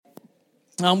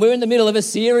We're in the middle of a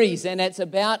series, and it's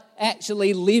about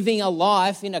actually living a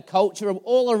life in a culture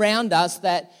all around us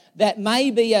that may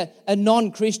be a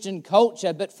non-Christian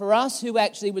culture, but for us who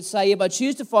actually would say, if I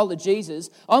choose to follow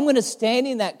Jesus, I'm going to stand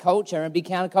in that culture and be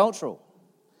countercultural.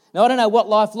 Now, I don't know what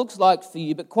life looks like for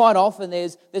you, but quite often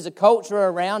there's a culture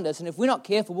around us, and if we're not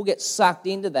careful, we'll get sucked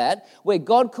into that, where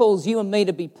God calls you and me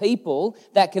to be people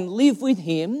that can live with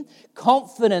Him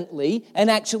confidently and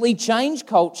actually change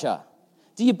culture.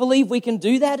 Do you believe we can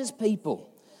do that as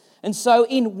people? And so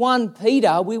in 1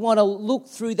 Peter, we want to look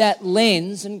through that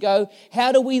lens and go,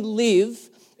 how do we live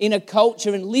in a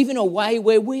culture and live in a way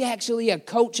where we actually are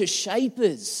culture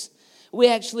shapers? We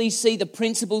actually see the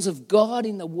principles of God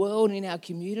in the world and in our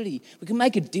community. We can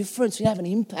make a difference. We have an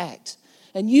impact.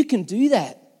 And you can do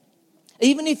that.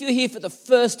 Even if you're here for the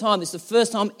first time, this is the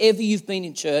first time ever you've been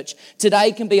in church,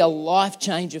 today can be a life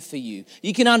changer for you.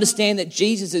 You can understand that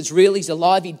Jesus is real, He's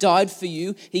alive, He died for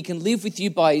you, He can live with you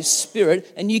by His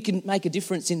Spirit, and you can make a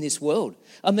difference in this world.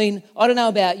 I mean, I don't know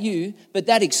about you, but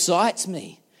that excites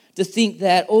me to think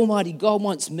that Almighty God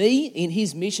wants me in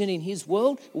His mission, in His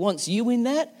world, wants you in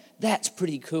that. That's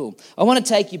pretty cool. I want to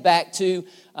take you back to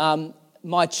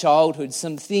my childhood,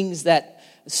 some things that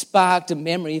sparked a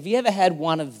memory. Have you ever had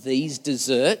one of these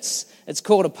desserts? It's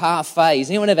called a parfait. Has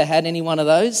anyone ever had any one of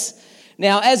those?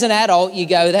 Now, as an adult, you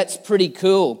go, that's pretty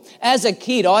cool. As a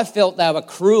kid, I felt they were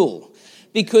cruel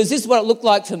because this is what it looked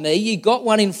like for me. You got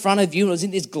one in front of you, and it was in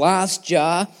this glass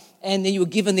jar, and then you were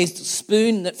given this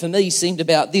spoon that for me seemed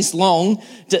about this long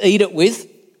to eat it with,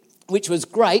 which was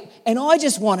great. And I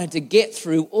just wanted to get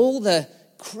through all the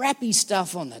crappy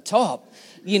stuff on the top.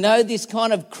 You know, this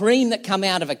kind of cream that come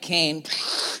out of a can.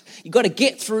 You've got to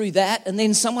get through that, and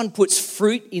then someone puts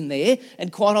fruit in there,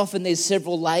 and quite often there's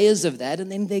several layers of that,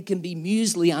 and then there can be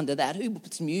muesli under that. Who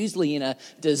puts muesli in a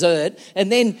dessert?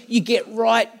 And then you get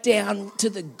right down to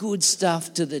the good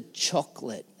stuff, to the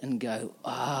chocolate, and go,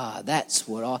 that's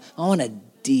what I want to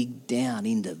dig down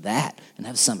into that and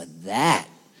have some of that.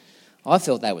 I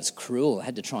felt that was cruel. I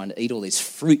had to try and eat all this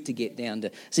fruit to get down to...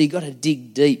 So you've got to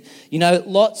dig deep. You know,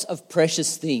 lots of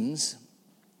precious things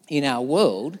in our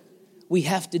world, we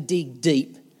have to dig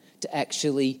deep to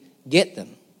actually get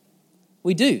them.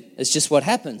 We do. It's just what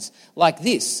happens. Like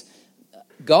this,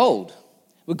 gold.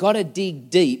 We've got to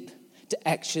dig deep to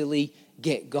actually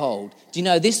get gold. Do you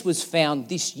know this was found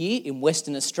this year in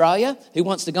Western Australia? Who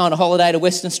wants to go on a holiday to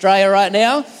Western Australia right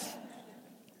now?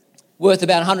 Worth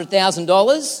about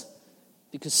 $100,000.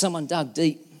 Because someone dug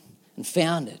deep and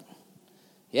found it.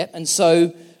 Yep. And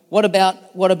so what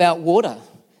about water?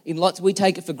 In lots, we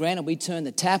take it for granted. We turn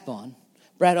the tap on.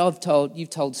 Brad, you've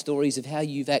told stories of how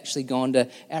you've actually gone to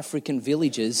African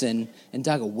villages and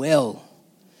dug a well,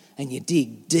 and you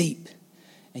dig deep,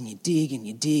 and you dig and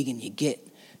you dig and you get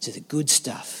to the good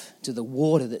stuff, to the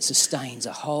water that sustains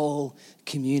a whole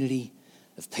community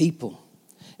of people.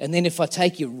 And then if I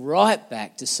take you right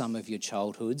back to some of your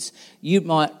childhoods, you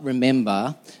might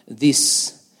remember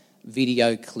this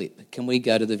video clip. Can we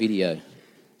go to the video?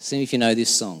 See if you know this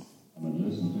song.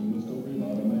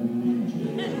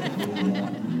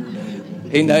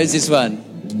 Who knows this one?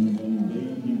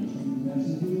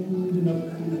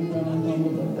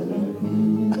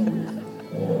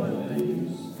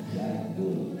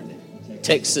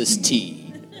 Texas tea.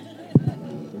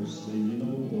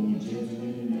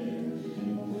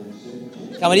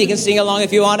 Come on, you can sing along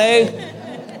if you want to.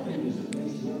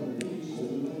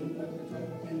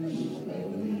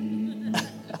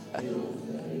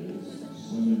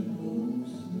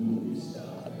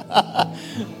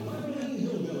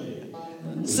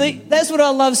 See, that's what I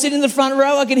love, sitting in the front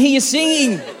row, I can hear you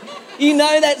singing. You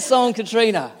know that song,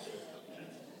 Katrina.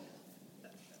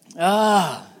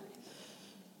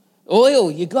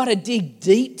 Oil, you got to dig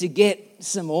deep to get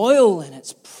some oil, and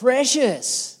it's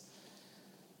precious.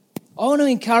 I want to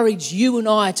encourage you and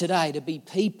I today to be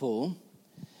people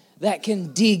that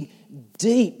can dig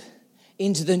deep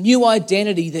into the new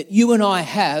identity that you and I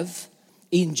have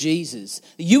in Jesus.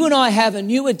 You and I have a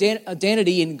new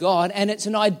identity in God, and it's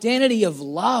an identity of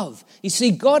love. You see,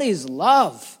 God is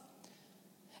love.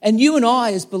 And you and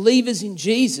I, as believers in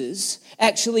Jesus,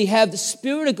 actually have the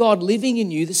Spirit of God living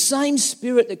in you, the same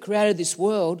Spirit that created this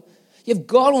world. You have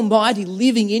God Almighty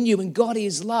living in you, and God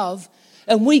is love.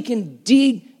 And we can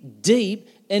dig deep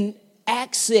and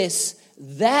access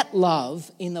that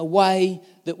love in the way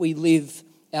that we live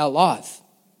our life.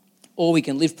 Or we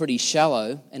can live pretty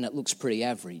shallow and it looks pretty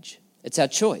average. It's our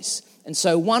choice. And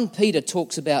so 1 Peter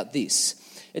talks about this.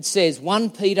 It says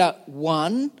 1 Peter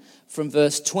 1 from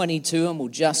verse 22, and we'll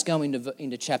just go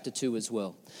into chapter 2 as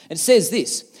well. It says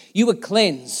this: you were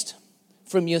cleansed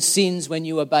from your sins when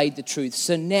you obeyed the truth.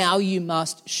 So now you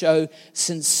must show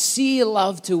sincere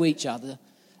love to each other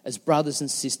as brothers and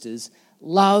sisters.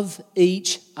 Love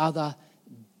each other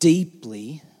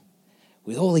deeply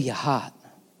with all of your heart.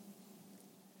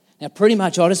 Now, pretty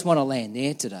much I just want to land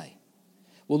there today.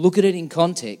 We'll look at it in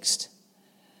context.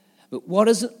 But what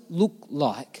does it look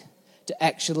like to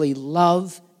actually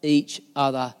love each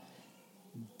other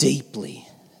deeply?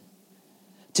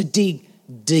 To dig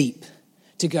deep,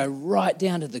 to go right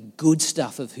down to the good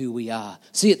stuff of who we are.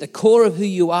 See, at the core of who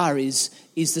you are is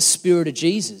the Spirit of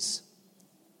Jesus.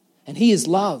 And He is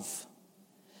love.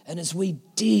 And as we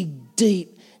dig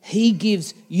deep, He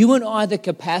gives you and I the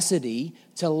capacity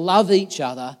to love each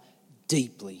other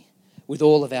deeply with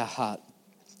all of our heart.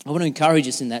 I want to encourage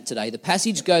us in that today. The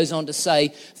passage goes on to say,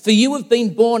 for you have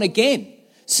been born again.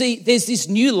 See, there's this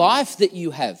new life that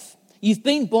you have. You've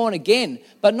been born again,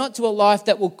 but not to a life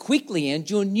that will quickly end.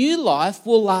 Your new life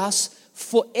will last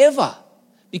forever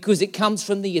because it comes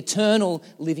from the eternal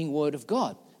living Word of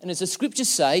God. And as the scriptures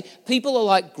say, people are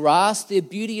like grass. Their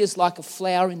beauty is like a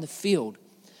flower in the field.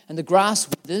 And the grass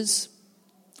withers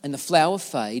and the flower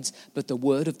fades, but the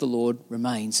word of the Lord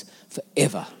remains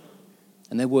forever.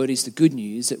 And that word is the good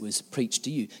news that was preached to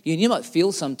you. You might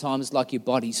feel sometimes like your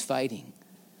body's fading,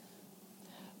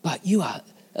 but you are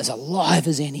as alive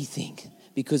as anything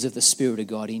because of the Spirit of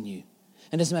God in you.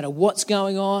 And it doesn't matter what's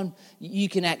going on, you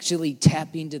can actually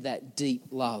tap into that deep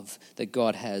love that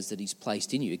God has, that He's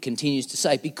placed in you. It continues to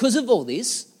say, because of all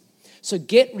this, so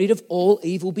get rid of all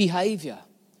evil behavior.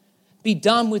 Be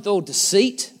done with all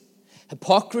deceit,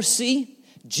 hypocrisy,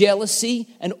 jealousy,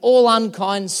 and all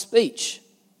unkind speech.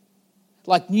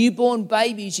 Like newborn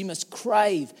babies, you must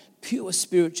crave pure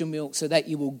spiritual milk so that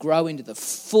you will grow into the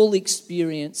full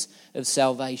experience of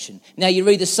salvation. Now, you're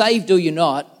either saved or you're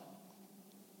not.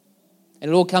 And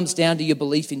it all comes down to your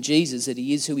belief in Jesus, that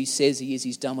He is who He says He is.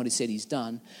 He's done what He said He's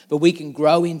done. But we can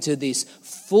grow into this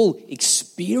full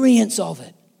experience of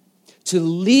it, to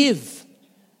live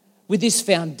with this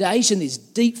foundation, this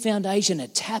deep foundation,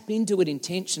 and tap into it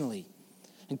intentionally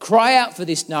and cry out for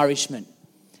this nourishment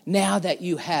now that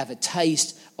you have a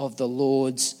taste of the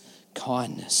Lord's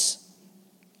kindness.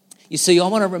 You see, I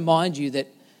want to remind you that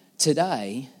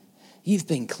today you've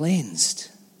been cleansed.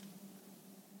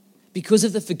 Because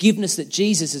of the forgiveness that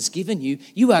Jesus has given you,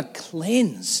 you are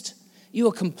cleansed. You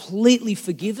are completely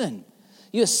forgiven.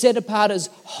 You are set apart as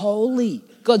holy.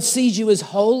 God sees you as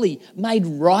holy, made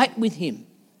right with Him.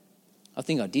 I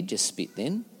think I did just spit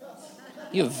then.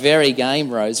 You're very game,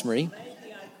 Rosemary.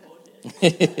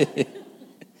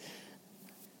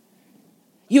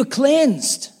 You're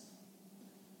cleansed.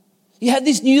 You have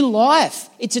this new life.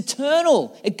 It's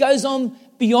eternal. It goes on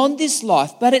beyond this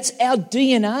life, but it's our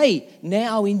DNA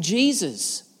now in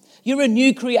Jesus. You're a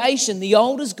new creation. The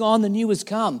old is gone, the new has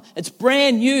come. It's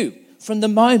brand new from the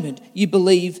moment you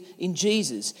believe in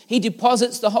Jesus. He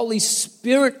deposits the Holy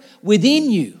Spirit within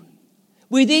you.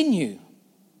 Within you.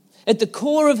 At the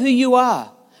core of who you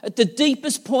are, at the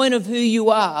deepest point of who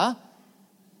you are,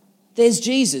 there's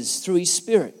Jesus through His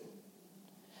Spirit.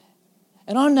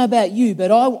 And I don't know about you,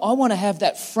 but I want to have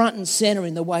that front and center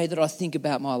in the way that I think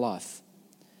about my life.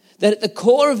 That at the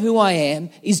core of who I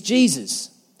am is Jesus.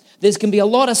 There can be a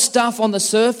lot of stuff on the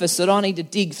surface that I need to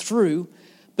dig through,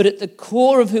 but at the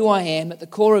core of who I am, at the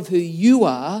core of who you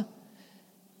are,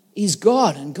 is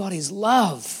God, and God is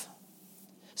love.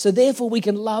 So therefore we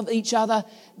can love each other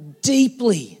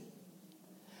deeply.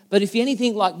 But if you're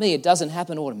anything like me, it doesn't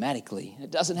happen automatically.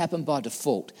 It doesn't happen by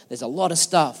default. There's a lot of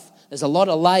stuff. There's a lot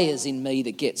of layers in me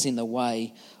that gets in the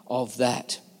way of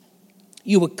that.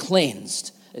 You were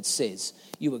cleansed, it says.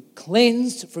 You were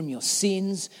cleansed from your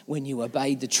sins when you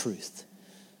obeyed the truth.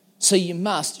 So you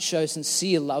must show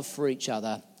sincere love for each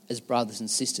other as brothers and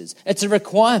sisters. It's a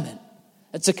requirement.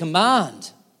 It's a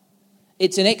command.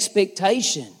 It's an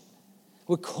expectation.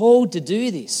 We're called to do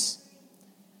this,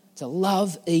 to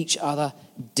love each other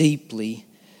deeply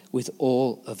with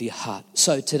all of your heart.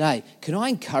 So today, can I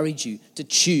encourage you to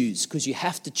choose, because you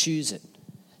have to choose it,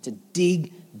 to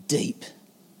dig deep,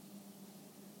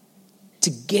 to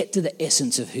get to the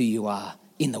essence of who you are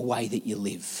in the way that you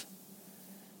live.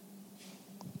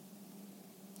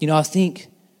 You know, I think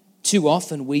too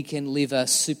often we can live a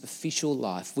superficial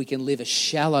life. We can live a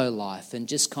shallow life and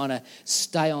just kind of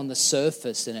stay on the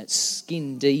surface, and it's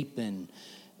skin deep,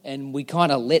 and we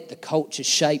kind of let the culture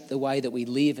shape the way that we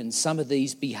live. And some of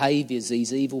these behaviours,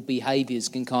 these evil behaviours,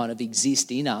 can kind of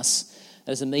exist in us.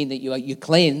 Doesn't mean that you're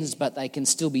cleansed, but they can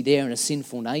still be there in a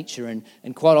sinful nature.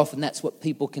 And quite often that's what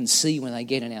people can see when they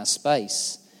get in our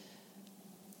space.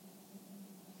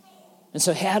 And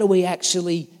so how do we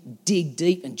actually dig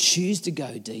deep and choose to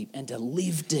go deep and to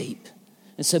live deep?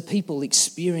 And so people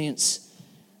experience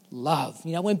love.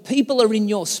 You know, when people are in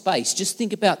your space, just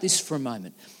think about this for a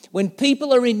moment. When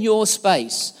people are in your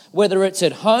space, whether it's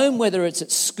at home, whether it's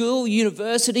at school,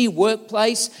 university,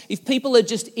 workplace, if people are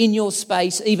just in your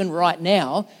space even right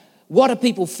now, what do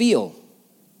people feel?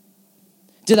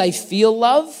 Do they feel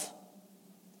love?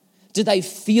 Do they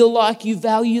feel like you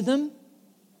value them?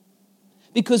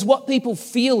 Because what people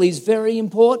feel is very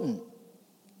important.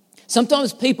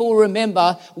 Sometimes people will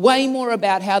remember way more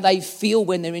about how they feel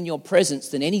when they're in your presence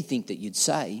than anything that you'd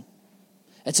say.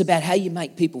 It's about how you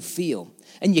make people feel.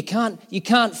 And you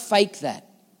can't fake that.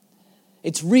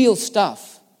 It's real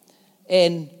stuff.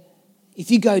 And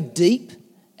if you go deep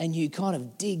and you kind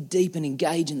of dig deep and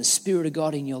engage in the Spirit of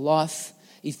God in your life,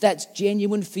 if that's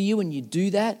genuine for you and you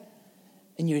do that,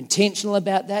 and you're intentional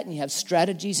about that, and you have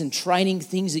strategies and training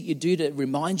things that you do to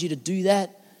remind you to do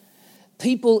that,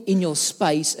 people in your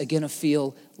space are going to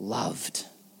feel loved.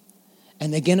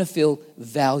 And they're going to feel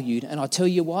valued. And I tell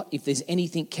you what, if there's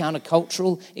anything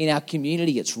countercultural in our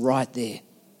community, it's right there.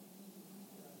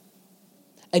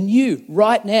 And you,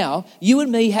 right now, you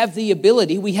and me have the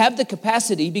ability, we have the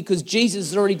capacity, because Jesus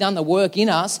has already done the work in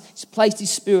us, He's placed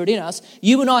His Spirit in us.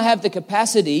 You and I have the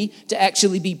capacity to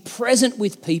actually be present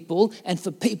with people and for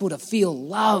people to feel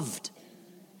loved.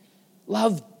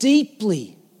 Loved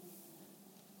deeply.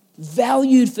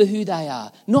 Valued for who they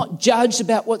are. Not judged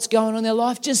about what's going on in their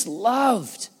life, just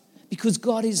loved. Because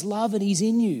God is love and He's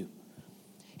in you.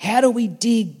 How do we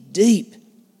dig deep?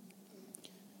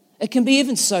 It can be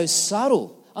even so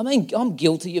subtle. I mean, I'm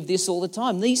guilty of this all the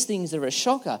time. These things are a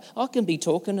shocker. I can be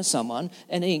talking to someone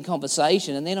and in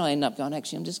conversation, and then I end up going,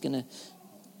 actually, I'm just going to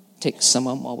text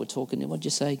someone while we're talking. What'd you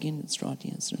say again? That's right.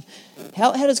 Yeah, that's right.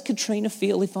 How does Katrina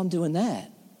feel if I'm doing that?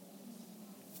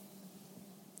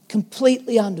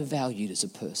 Completely undervalued as a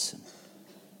person.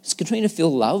 Does Katrina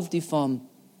feel loved if I'm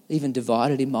even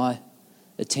divided in my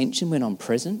attention when I'm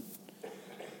present?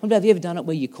 Have you ever done it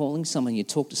where you're calling someone, you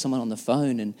talk to someone on the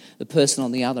phone and the person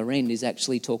on the other end is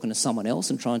actually talking to someone else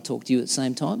and trying to talk to you at the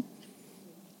same time?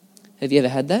 Have you ever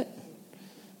had that?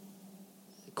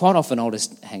 Quite often I'll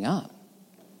just hang up.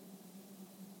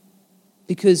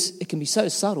 Because it can be so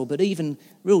subtle, but even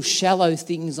real shallow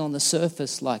things on the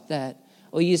surface like that,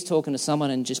 or you're just talking to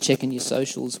someone and just checking your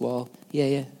socials while,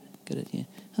 yeah, got it, yeah.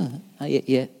 Oh, yeah.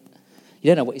 You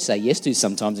don't know what you say yes to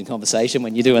sometimes in conversation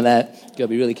when you're doing that. You've got to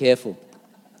be really careful.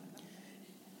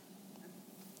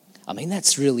 I mean,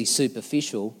 that's really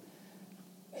superficial.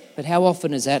 But how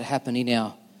often does that happen in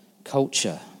our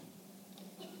culture?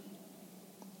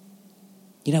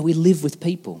 You know, we live with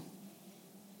people.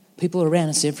 People are around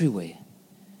us everywhere.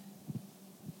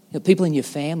 You know, people in your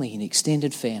family, in your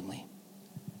extended family.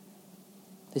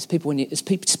 There's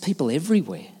people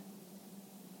everywhere.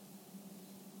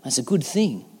 That's a good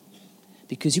thing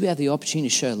because you have the opportunity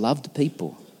to show love to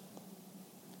people.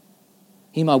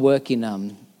 In my work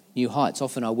in New Heights,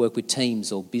 often I work with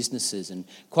teams or businesses, and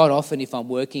quite often if I'm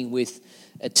working with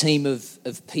a team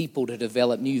of people to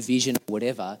develop new vision or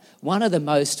whatever, one of the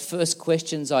first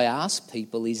questions I ask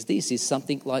people is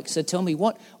something like, so tell me,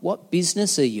 what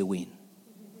business are you in?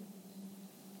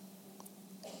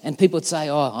 And people would say,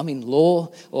 oh, I'm in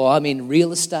law, or I'm in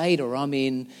real estate, or I'm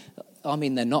in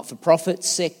the not-for-profit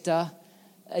sector.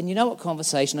 And you know what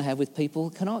conversation I have with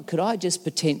people? Could I just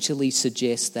potentially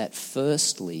suggest that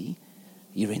firstly,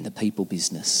 you're in the people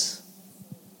business?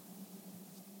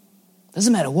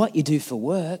 Doesn't matter what you do for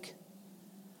work.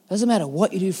 Doesn't matter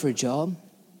what you do for a job.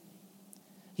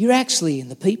 You're actually in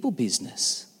the people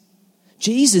business.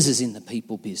 Jesus is in the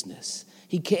people business.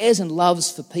 He cares and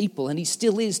loves for people, and He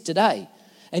still is today.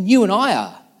 And you and I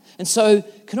are. And so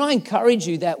can I encourage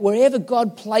you that wherever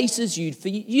God places you,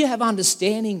 you have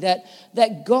understanding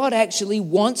that God actually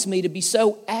wants me to be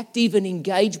so active and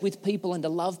engaged with people and to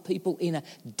love people in a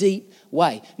deep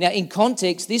way. Now, in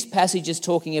context, this passage is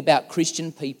talking about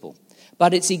Christian people,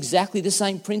 but it's exactly the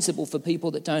same principle for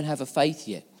people that don't have a faith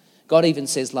yet. God even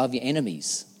says, love your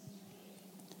enemies.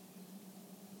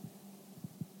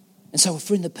 And so if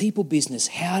we're in the people business,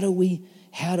 how do we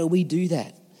do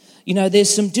that? You know, there's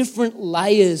some different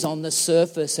layers on the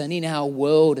surface and in our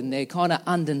world, and they're kind of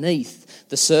underneath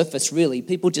the surface, really.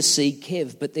 People just see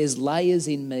Kev, but there's layers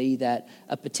in me that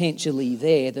are potentially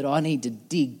there that I need to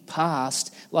dig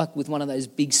past, like with one of those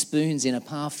big spoons in a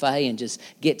parfait, and just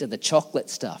get to the chocolate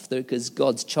stuff. Because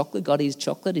God's chocolate, God is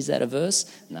chocolate. Is that a verse?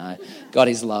 No, God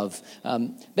is love.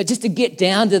 But just to get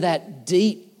down to that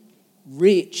deep,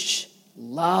 rich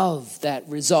love that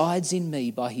resides in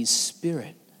me by His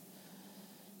Spirit.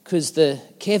 Because the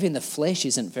Kev in the flesh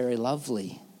isn't very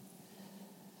lovely.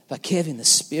 But Kev in the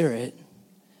Spirit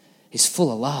is full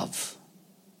of love.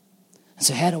 And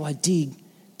so how do I dig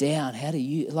down? How do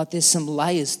you, like there's some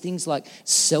layers, things like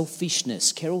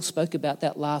selfishness. Carol spoke about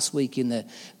that last week in the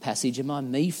passage. Am I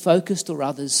me focused or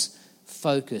others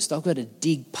focused? I've got to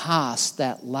dig past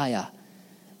that layer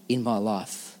in my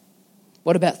life.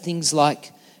 What about things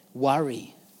like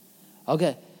worry?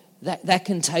 That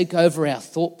can take over our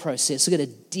thought process. I've got to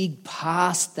dig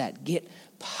past that, get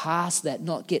past that,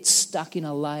 not get stuck in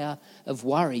a layer of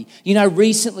worry. You know,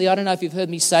 recently, I don't know if you've heard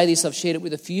me say this, I've shared it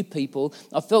with a few people,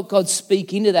 I felt God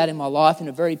speak into that in my life in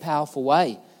a very powerful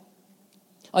way.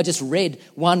 I just read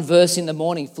one verse in the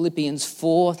morning, Philippians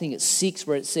 4, I think it's 6,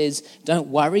 where it says, don't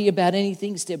worry about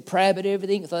anything, instead pray about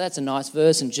everything. I thought that's a nice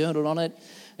verse and journaled on it.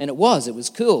 And it was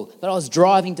cool. But I was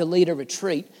driving to lead a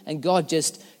retreat and God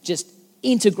just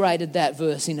integrated that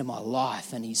verse into my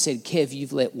life. And he said, Kev,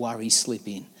 you've let worry slip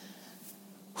in.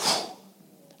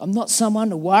 I'm not someone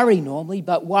to worry normally,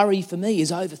 but worry for me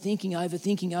is overthinking.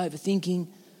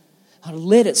 I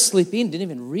let it slip in, didn't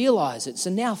even realise it.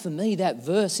 So now for me, that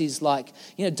verse is like,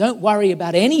 don't worry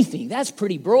about anything. That's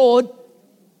pretty broad.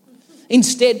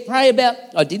 Instead, pray about,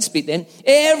 I did spit then,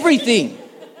 everything.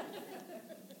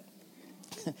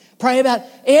 Pray about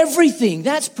everything.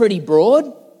 That's pretty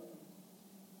broad.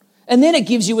 And then it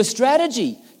gives you a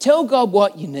strategy. Tell God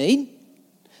what you need.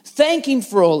 Thank him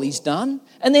for all he's done.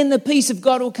 And then the peace of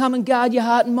God will come and guard your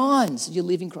heart and minds as you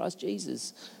live in Christ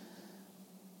Jesus.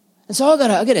 And so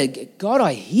God,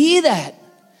 I hear that.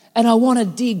 And I want to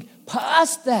dig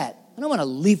past that. I don't want to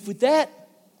live with that.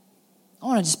 I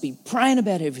want to just be praying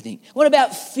about everything. What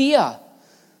about fear?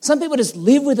 Some people just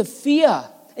live with a fear.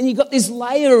 And you've got this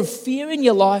layer of fear in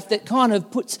your life that kind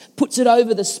of puts it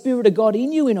over the Spirit of God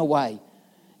in you in a way.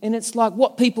 And it's like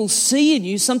what people see in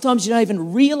you, sometimes you don't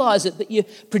even realise it, but you're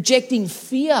projecting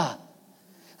fear.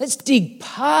 Let's dig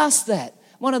past that.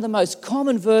 One of the most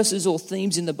common verses or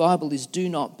themes in the Bible is do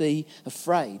not be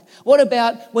afraid. What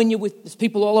about when you're with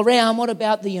people all around? What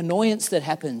about the annoyance that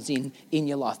happens in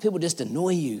your life? People just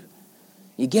annoy you.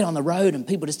 You get on the road and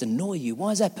people just annoy you.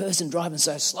 Why is that person driving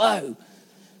so slow?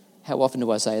 How often do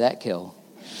I say that, Kel?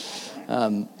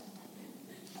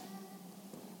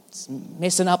 It's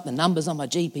messing up the numbers on my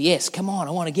GPS. Come on,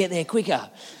 I want to get there quicker.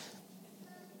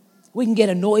 We can get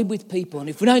annoyed with people, and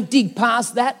if we don't dig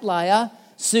past that layer,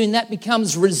 soon that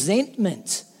becomes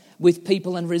resentment with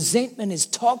people, and resentment is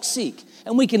toxic.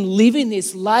 And we can live in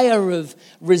this layer of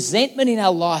resentment in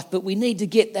our life, but we need to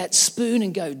get that spoon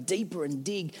and go deeper and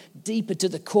dig deeper to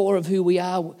the core of who we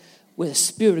are, where the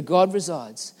Spirit of God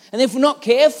resides. And if we're not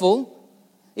careful,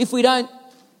 if we don't,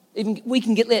 even we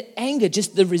can get that anger,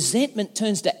 just the resentment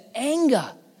turns to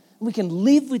anger. We can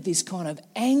live with this kind of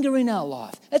anger in our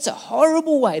life. That's a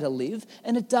horrible way to live,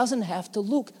 and it doesn't have to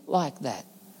look like that.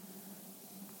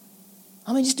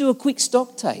 I mean, just do a quick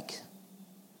stock take.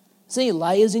 See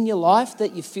layers in your life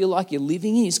that you feel like you're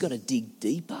living in. You've just got to dig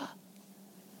deeper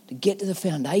to get to the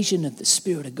foundation of the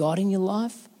Spirit of God in your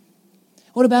life.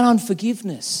 What about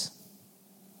unforgiveness?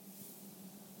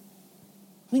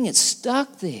 We can get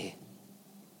stuck there.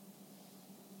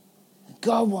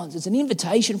 God wants, it's an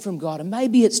invitation from God, and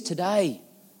maybe it's today,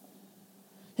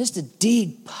 just to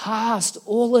dig past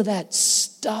all of that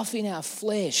stuff in our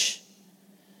flesh.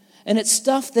 And it's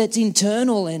stuff that's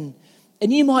internal, and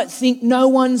you might think no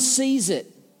one sees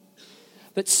it.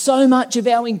 But so much of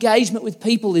our engagement with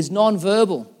people is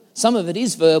non-verbal. Some of it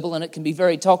is verbal, and it can be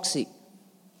very toxic.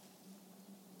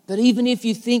 But even if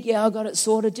you think, I got it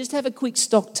sorted, just have a quick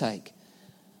stock take.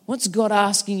 What's God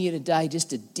asking you today just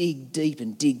to dig deep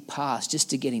and dig past, just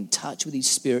to get in touch with his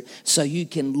Spirit so you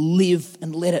can live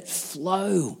and let it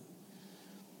flow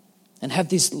and have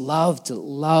this love to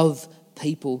love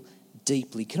people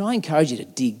deeply? Can I encourage you to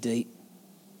dig deep?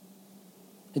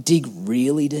 To dig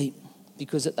really deep,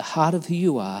 because at the heart of who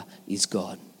you are is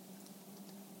God.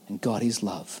 And God is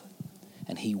love.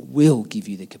 And he will give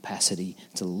you the capacity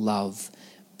to love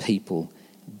people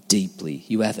deeply.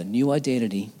 You have a new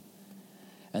identity.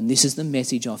 And this is the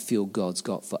message I feel God's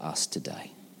got for us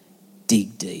today.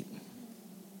 Dig deep.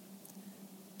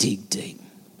 Dig deep.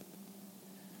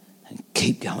 And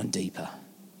keep going deeper.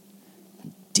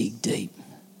 And dig deep.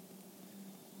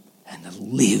 And to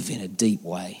live in a deep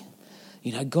way.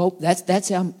 You know, God,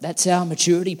 that's our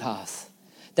maturity path.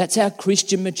 That's our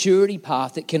Christian maturity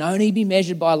path. It can only be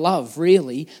measured by love,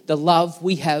 really, the love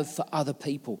we have for other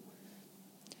people.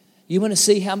 You want to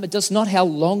see just not how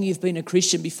long you've been a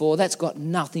Christian before. That's got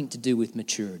nothing to do with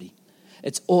maturity.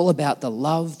 It's all about the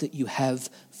love that you have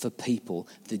for people.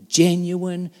 The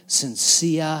genuine,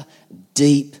 sincere,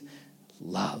 deep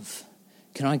love.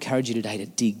 Can I encourage you today to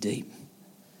dig deep?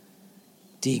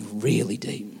 Dig really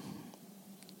deep.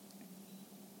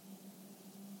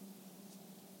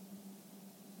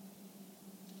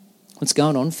 What's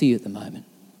going on for you at the moment?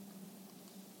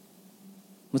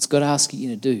 What's God asking you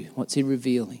to do? What's he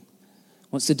revealing?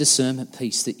 What's the discernment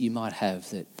piece that you might have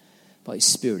that by his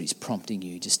Spirit he's prompting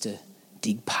you just to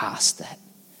dig past that?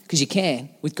 Because you can.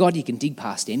 With God you can dig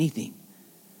past anything.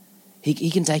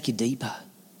 He can take you deeper.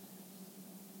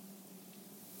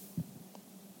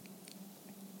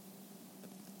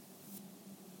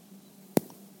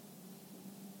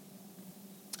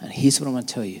 And here's what I want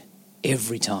to tell you.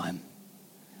 Every time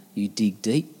you dig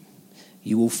deep,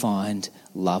 you will find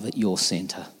love at your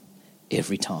centre.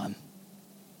 Every time.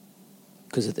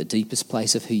 Because at the deepest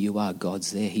place of who you are,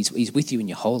 God's there. He's with you in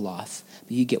your whole life.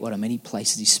 But you get what I mean? He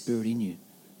places his Spirit in you.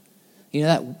 You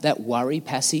know that worry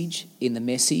passage in the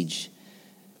Message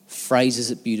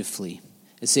phrases it beautifully.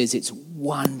 It says it's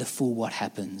wonderful what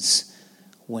happens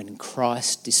when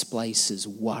Christ displaces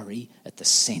worry at the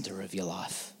centre of your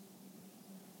life.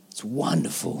 It's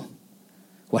wonderful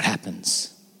what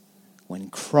happens when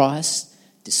Christ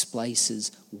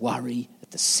displaces worry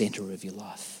at the centre of your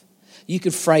life. You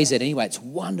could phrase it anyway. It's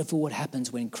wonderful what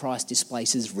happens when Christ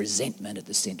displaces resentment at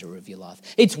the centre of your life.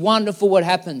 It's wonderful what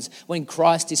happens when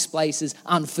Christ displaces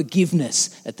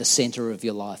unforgiveness at the centre of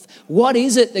your life. What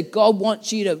is it that God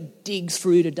wants you to dig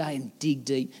through today and dig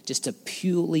deep just to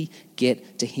purely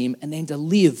get to him and then to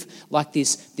live like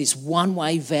this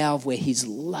one-way valve where his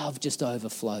love just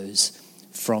overflows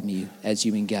from you as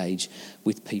you engage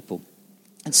with people?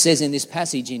 It says in this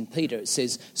passage in Peter, it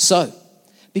says, so,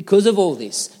 because of all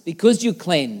this, because you're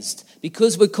cleansed,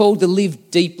 because we're called to live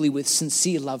deeply with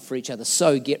sincere love for each other,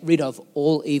 so get rid of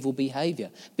all evil behaviour.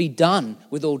 Be done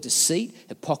with all deceit,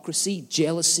 hypocrisy,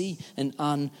 jealousy, and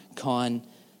unkind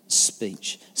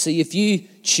speech. See, if you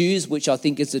choose, which I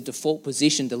think is the default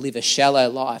position, to live a shallow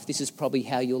life, this is probably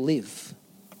how you'll live.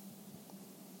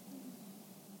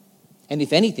 And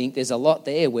if anything, there's a lot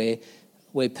there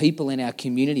where people in our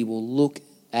community will look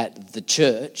at the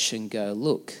church and go,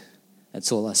 look,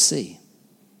 that's all I see.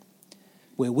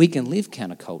 Where we can live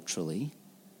counterculturally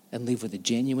and live with a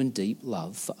genuine, deep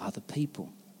love for other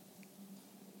people.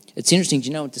 It's interesting. Do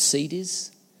you know what deceit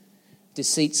is?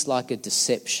 Deceit's like a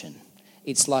deception.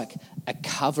 It's like a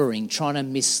covering, trying to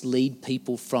mislead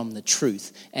people from the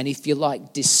truth. And if you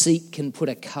like, deceit can put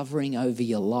a covering over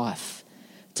your life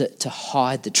to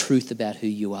hide the truth about who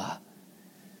you are.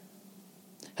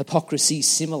 Hypocrisy is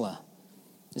similar.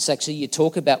 It's actually you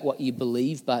talk about what you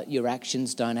believe, but your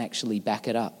actions don't actually back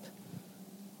it up.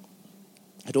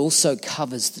 It also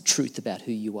covers the truth about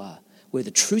who you are. Where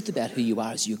the truth about who you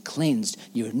are is you're cleansed,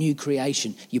 you're a new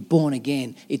creation, you're born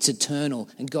again, it's eternal,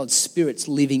 and God's Spirit's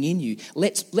living in you.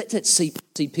 Let's see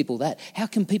people that. How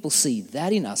can people see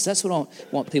that in us? That's what I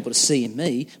want people to see in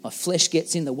me. My flesh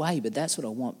gets in the way, but that's what I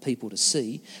want people to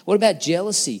see. What about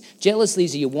jealousy? Jealousy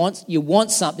is you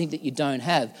want something that you don't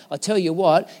have. I tell you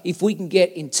what, if we can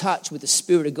get in touch with the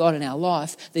Spirit of God in our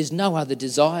life, there's no other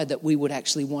desire that we would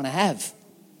actually want to have.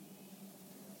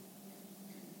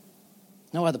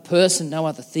 No other person, no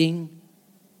other thing,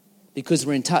 because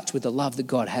we're in touch with the love that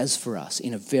God has for us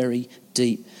in a very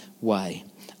deep way.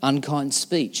 Unkind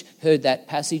speech. Heard that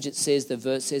passage? The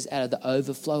verse says, out of the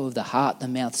overflow of the heart, the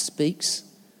mouth speaks.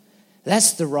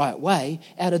 That's the right way.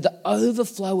 Out of the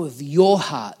overflow of your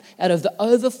heart, out of the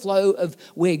overflow of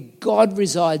where God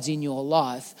resides in your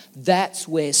life, that's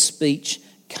where speech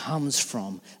comes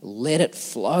from. Let it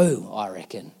flow, I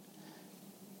reckon.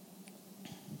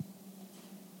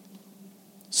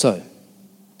 So,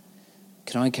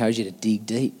 can I encourage you to dig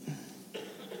deep?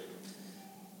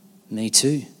 Me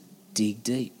too. Dig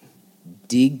deep.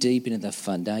 Dig deep into the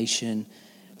foundation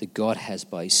that God has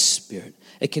by His Spirit.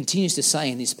 It continues to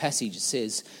say in this passage, it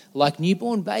says, like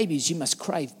newborn babies, you must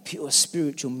crave pure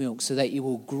spiritual milk so that you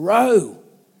will grow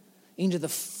into the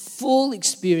full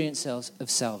experience of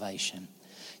salvation.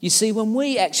 You see, when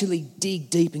we actually dig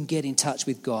deep and get in touch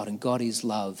with God, and God is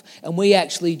love, and we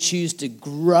actually choose to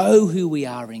grow who we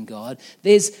are in God,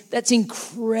 that's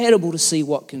incredible to see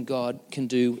what God can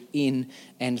do in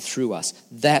and through us.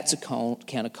 That's a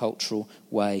countercultural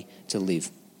way to live.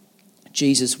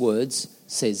 Jesus' words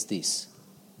says this: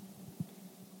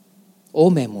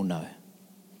 all men will know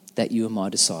that you are my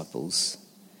disciples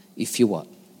if you what?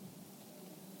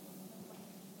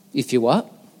 If you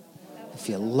what? If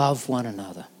you love one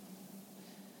another.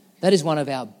 That is one of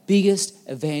our biggest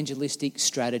evangelistic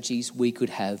strategies we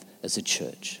could have as a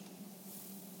church.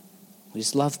 We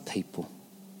just love people.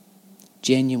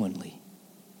 Genuinely.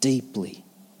 Deeply.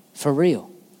 For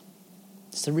real.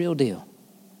 It's the real deal.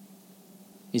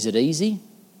 Is it easy?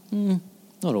 Not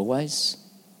always.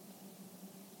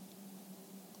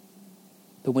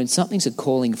 But when something's a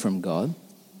calling from God,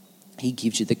 He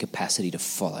gives you the capacity to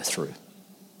follow through.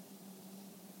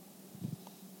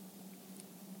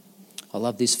 I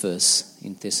love this verse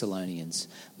in Thessalonians.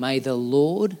 May the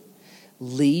Lord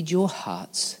lead your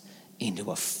hearts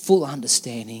into a full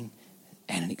understanding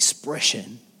and an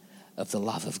expression of the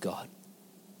love of God.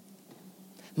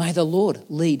 May the Lord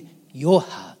lead your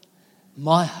heart,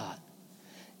 my heart,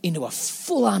 into a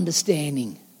full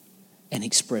understanding and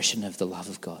expression of the love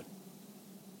of God.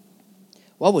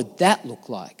 What would that look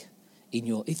like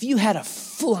if you had a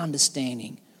full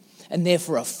understanding and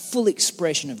therefore a full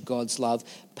expression of God's love?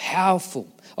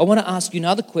 Powerful. I want to ask you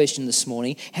another question this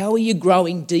morning. How are you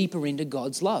growing deeper into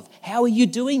God's love? How are you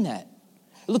doing that?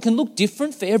 It can look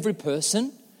different for every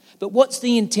person, but what's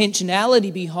the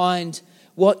intentionality behind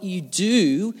what you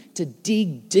do to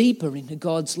dig deeper into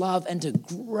God's love and to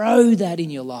grow that in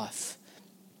your life?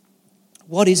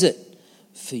 What is it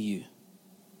for you?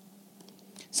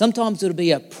 Sometimes it'll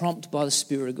be a prompt by the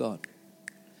Spirit of God,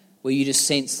 where you just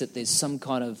sense that there's some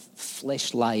kind of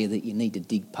flesh layer that you need to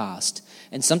dig past.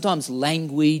 And sometimes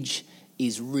language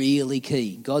is really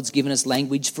key. God's given us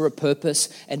language for a purpose,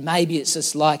 and maybe it's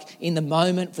just like in the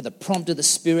moment for the prompt of the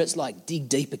Spirit, it's like, dig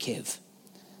deeper, Kev.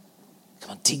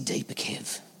 Come on, dig deeper,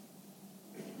 Kev.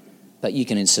 But you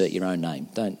can insert your own name.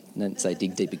 Don't say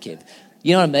dig deeper, Kev.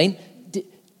 You know what I mean?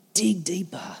 Dig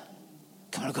deeper.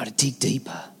 Come on, I've got to dig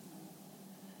deeper.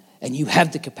 And you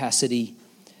have the capacity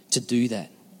to do that.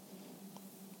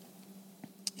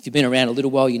 If you've been around a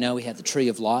little while, you know we have the tree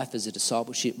of life as a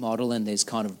discipleship model, and there's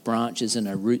kind of branches and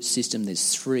a root system.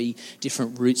 There's 3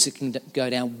 different roots that can go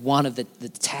down. One of the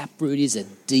tap root is a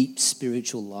deep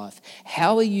spiritual life.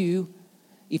 How are you,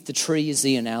 if the tree is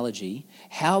the analogy,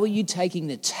 how are you taking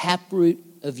the tap root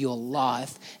of your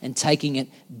life and taking it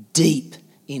deep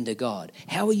into God?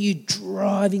 How are you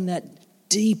driving that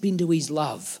deep into His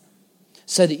love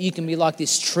so that you can be like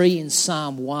this tree in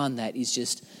Psalm 1 that is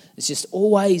just... It's just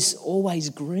always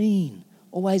green,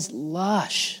 always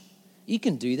lush. You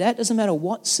can do that. Doesn't matter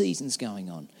what season's going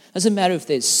on. Doesn't matter if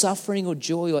there's suffering or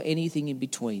joy or anything in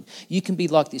between. You can be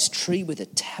like this tree with a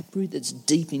taproot that's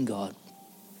deep in God.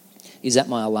 Is that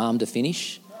my alarm to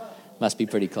finish? Must be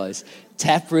pretty close.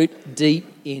 Taproot deep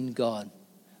in God.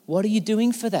 What are you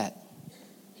doing for that?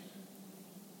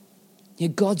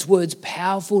 God's word's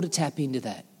powerful to tap into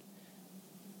that.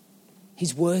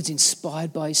 His word's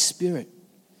inspired by His Spirit.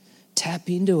 Tap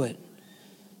into it.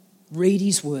 Read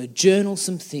His word. Journal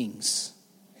some things.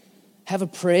 Have a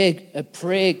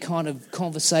prayer kind of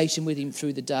conversation with Him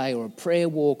through the day, or a prayer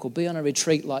walk, or be on a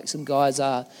retreat like some guys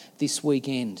are this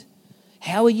weekend.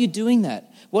 How are you doing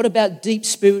that? What about deep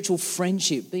spiritual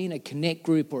friendship, being a connect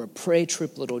group or a prayer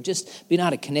triplet, or just being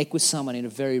able to connect with someone in a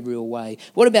very real way?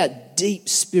 What about deep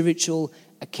spiritual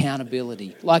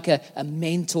accountability, like a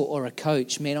mentor or a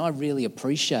coach? Man, I really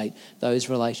appreciate those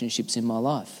relationships in my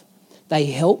life. They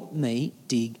help me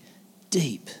dig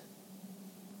deep.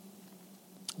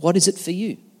 What is it for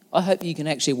you? I hope you can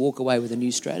actually walk away with a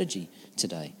new strategy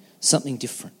today, something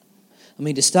different. I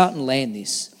mean, to start and land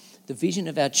this, the vision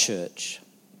of our church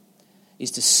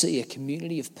is to see a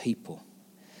community of people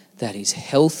that is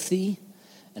healthy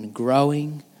and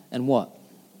growing and what?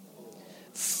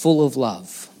 Full of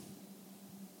love.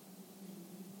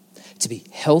 To be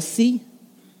healthy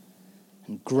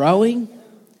and growing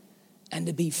and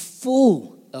to be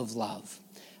full of love,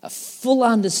 a full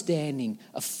understanding,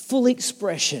 a full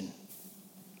expression.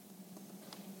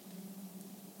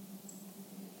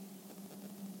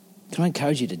 Can I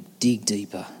encourage you to dig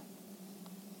deeper?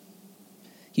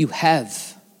 You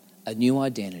have a new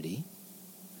identity.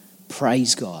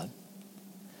 Praise God.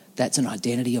 That's an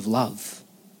identity of love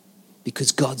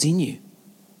because God's in you.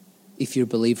 If you're a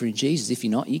believer in Jesus, if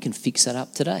you're not, you can fix that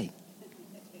up today.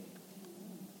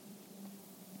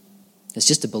 It's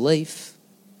just a belief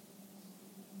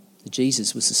that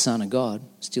Jesus was the Son of God,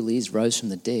 still is, rose from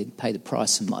the dead, paid the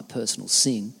price for my personal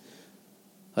sin.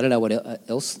 I don't know what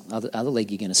else, other leg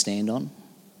you're going to stand on.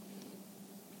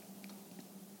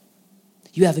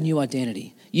 You have a new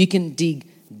identity. You can dig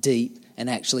deep and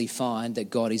actually find that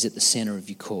God is at the center of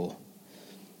your core.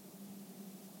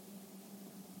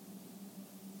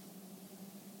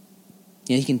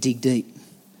 You can dig deep.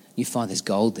 You find there's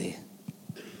gold there.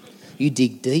 You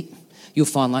dig deep, you'll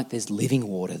find like there's living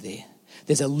water there.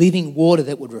 There's a living water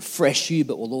that would refresh you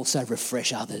but will also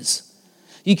refresh others.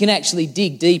 You can actually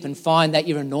dig deep and find that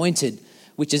you're anointed,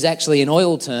 which is actually an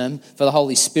oil term for the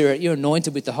Holy Spirit. You're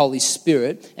anointed with the Holy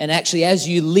Spirit. And actually as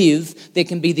you live, there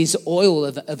can be this oil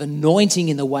of anointing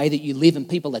in the way that you live, and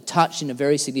people are touched in a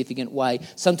very significant way.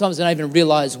 Sometimes they don't even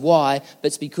realize why, but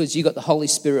it's because you've got the Holy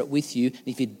Spirit with you. And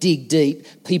if you dig deep,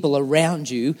 people around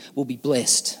you will be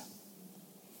blessed.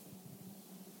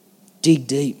 Dig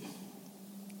deep.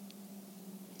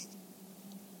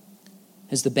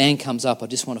 As the band comes up, I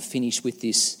just want to finish with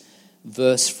this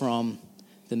verse from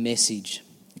the Message.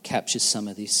 It captures some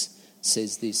of this. It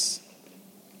says this: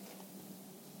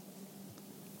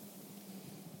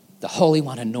 the Holy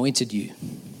One anointed you.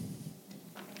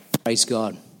 Praise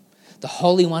God. The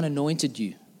Holy One anointed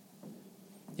you.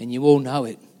 And you all know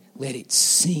it. Let it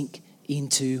sink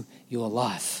into your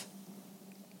life.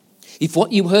 If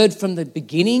what you heard from the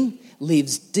beginning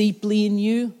lives deeply in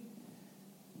you,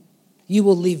 you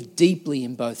will live deeply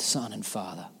in both Son and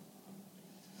Father.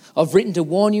 I've written to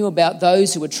warn you about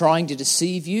those who are trying to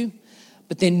deceive you,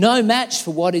 but they're no match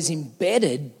for what is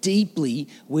embedded deeply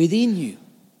within you.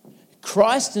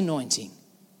 Christ's anointing.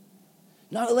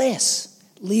 No less.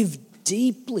 Live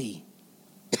deeply.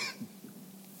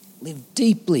 Live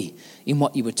deeply in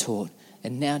what you were taught.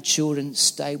 And now, children,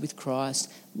 stay with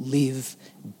Christ. Live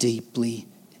deeply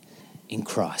in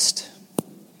Christ.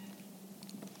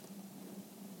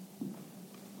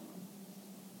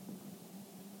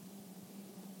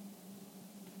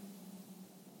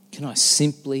 Can I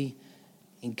simply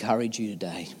encourage you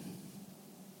today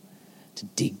to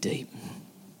dig deep,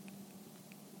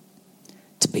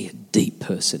 to be a deep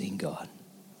person in God,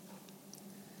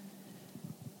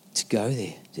 to go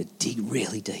there, to dig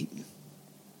really deep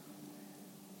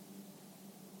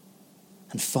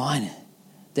and find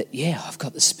that, I've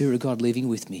got the Spirit of God living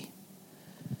with me.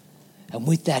 And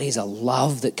with that is a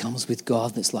love that comes with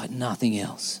God that's like nothing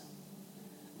else.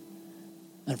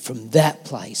 And from that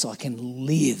place, I can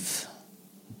live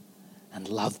and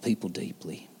love people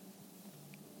deeply.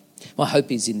 My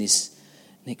hope is in this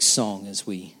next song as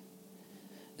we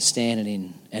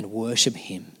stand and worship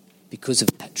Him because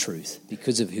of that truth,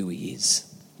 because of who He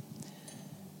is,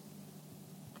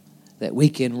 that we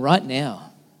can right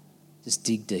now just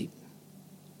dig deep,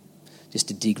 just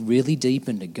to dig really deep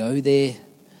and to go there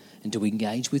and to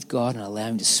engage with God and allow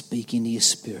Him to speak into your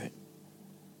spirit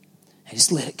and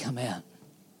just let it come out.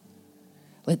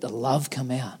 Let the love come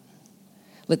out.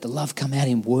 Let the love come out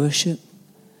in worship.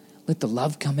 Let the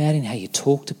love come out in how you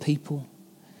talk to people.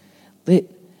 Let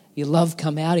your love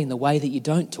come out in the way that you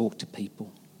don't talk to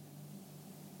people.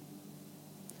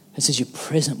 And as you're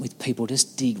present with people,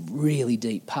 just dig really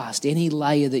deep past any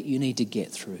layer that you need to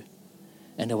get through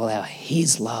and to allow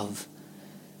His love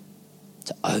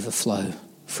to overflow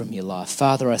from your life.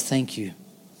 Father, I thank you.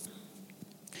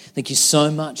 Thank you so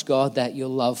much, God, that your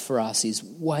love for us is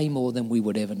way more than we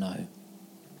would ever know.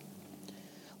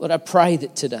 Lord, I pray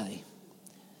that today,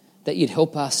 that you'd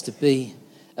help us to be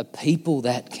a people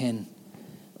that can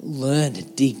learn to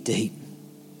dig deep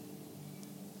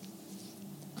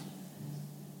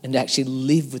and actually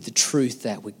live with the truth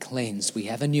that we're cleansed. We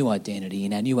have a new identity,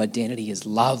 and our new identity is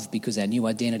love because our new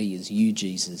identity is you,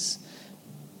 Jesus.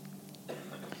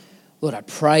 Lord, I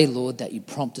pray, Lord, that you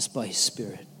prompt us by your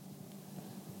Spirit.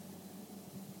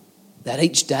 That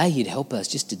each day you'd help us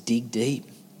just to dig deep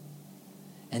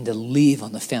and to live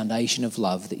on the foundation of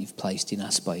love that you've placed in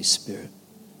us by your Spirit.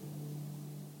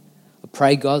 I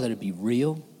pray, God, that it'd be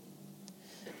real,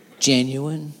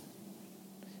 genuine,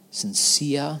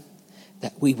 sincere,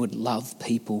 that we would love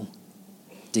people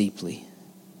deeply.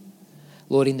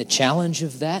 Lord, in the challenge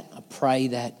of that, I pray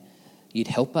that you'd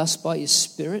help us by your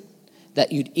Spirit,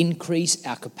 that you'd increase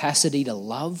our capacity to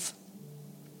love.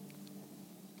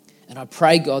 And I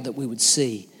pray, God, that we would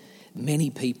see many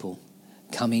people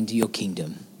come into your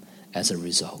kingdom as a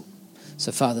result.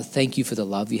 So, Father, thank you for the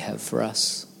love you have for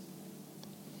us.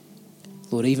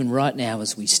 Lord, even right now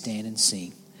as we stand and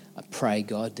sing, I pray,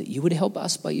 God, that you would help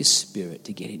us by your Spirit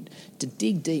to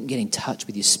dig deep and get in touch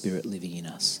with your Spirit living in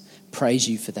us. Praise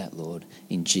you for that, Lord,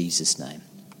 in Jesus' name.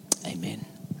 Amen.